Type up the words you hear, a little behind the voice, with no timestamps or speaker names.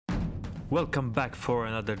Welcome back for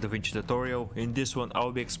another Davinci tutorial. In this one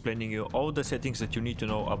I'll be explaining you all the settings that you need to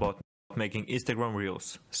know about making Instagram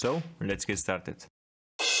Reels. So let's get started.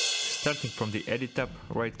 Starting from the edit tab,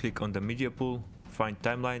 right click on the media pool, find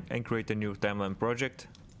timeline and create a new timeline project.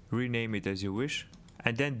 Rename it as you wish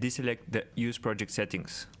and then deselect the use project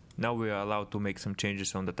settings. Now we are allowed to make some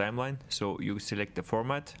changes on the timeline, so you select the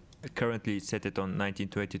format. Currently it's set it on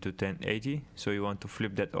 1920 to 1080, so you want to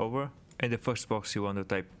flip that over. In the first box you want to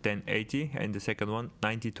type 1080 and the second one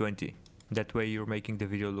 9020. That way you're making the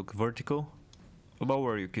video look vertical.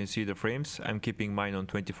 Lower you can see the frames. I'm keeping mine on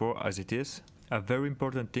 24 as it is. A very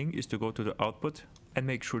important thing is to go to the output and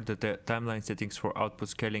make sure that the timeline settings for output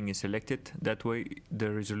scaling is selected. That way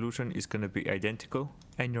the resolution is going to be identical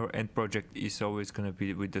and your end project is always going to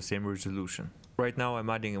be with the same resolution. Right now I'm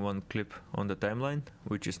adding one clip on the timeline,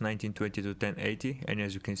 which is 1920 to 1080, and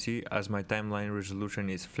as you can see, as my timeline resolution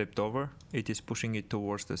is flipped over, it is pushing it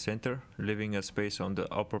towards the center, leaving a space on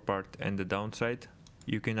the upper part and the downside.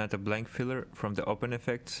 You can add a blank filler from the open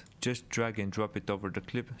effects. Just drag and drop it over the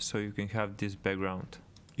clip so you can have this background.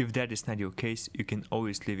 If that is not your case, you can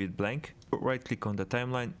always leave it blank. Right click on the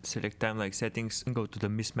timeline, select timeline settings and go to the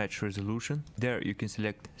mismatch resolution. There you can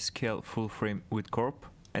select scale full frame with crop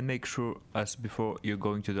and make sure as before you're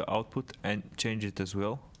going to the output and change it as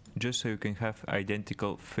well, just so you can have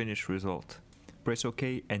identical finished result. Press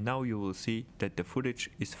OK and now you will see that the footage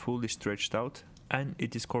is fully stretched out and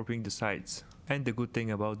it is cropping the sides. And the good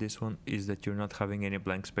thing about this one is that you're not having any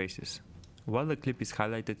blank spaces. While the clip is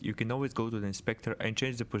highlighted, you can always go to the inspector and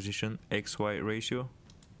change the position XY ratio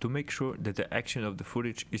to make sure that the action of the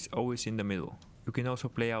footage is always in the middle. You can also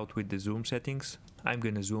play out with the zoom settings. I'm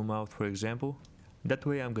gonna zoom out for example. That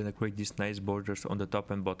way I'm gonna create these nice borders on the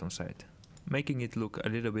top and bottom side, making it look a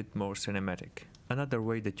little bit more cinematic. Another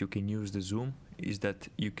way that you can use the zoom is that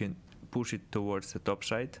you can push it towards the top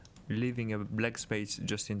side, leaving a black space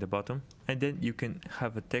just in the bottom, and then you can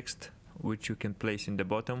have a text which you can place in the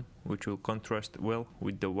bottom, which will contrast well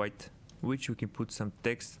with the white, which you can put some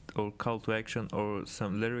text or call to action or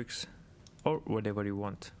some lyrics or whatever you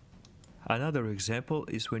want. Another example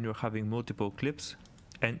is when you're having multiple clips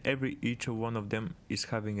and each one of them is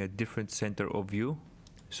having a different center of view,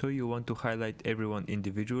 so you want to highlight everyone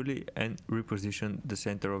individually and reposition the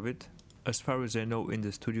center of it. As far as I know, in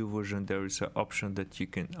the studio version there is an option that you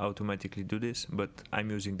can automatically do this, but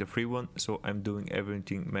I'm using the free one, so I'm doing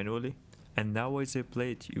everything manually. And now as I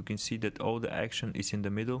play it, you can see that all the action is in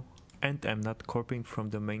the middle and I'm not cropping from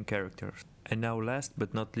the main characters. And now last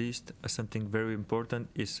but not least, something very important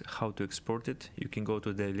is how to export it. You can go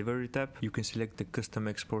to the delivery tab, you can select the custom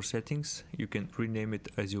export settings, you can rename it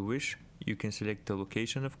as you wish, you can select the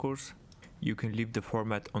location of course. You can leave the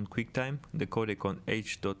format on QuickTime, the codec on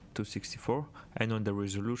H.264, and on the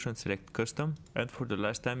resolution select custom, and for the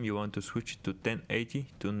last time you want to switch it to 1080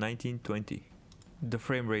 to 1920. The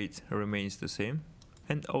frame rate remains the same,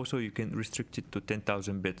 and also you can restrict it to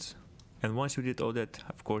 10,000 bits. And once you did all that,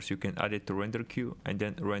 of course you can add it to render queue and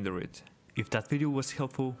then render it. If that video was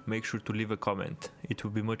helpful, make sure to leave a comment, it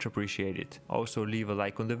would be much appreciated. Also leave a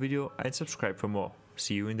like on the video and subscribe for more.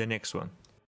 See you in the next one.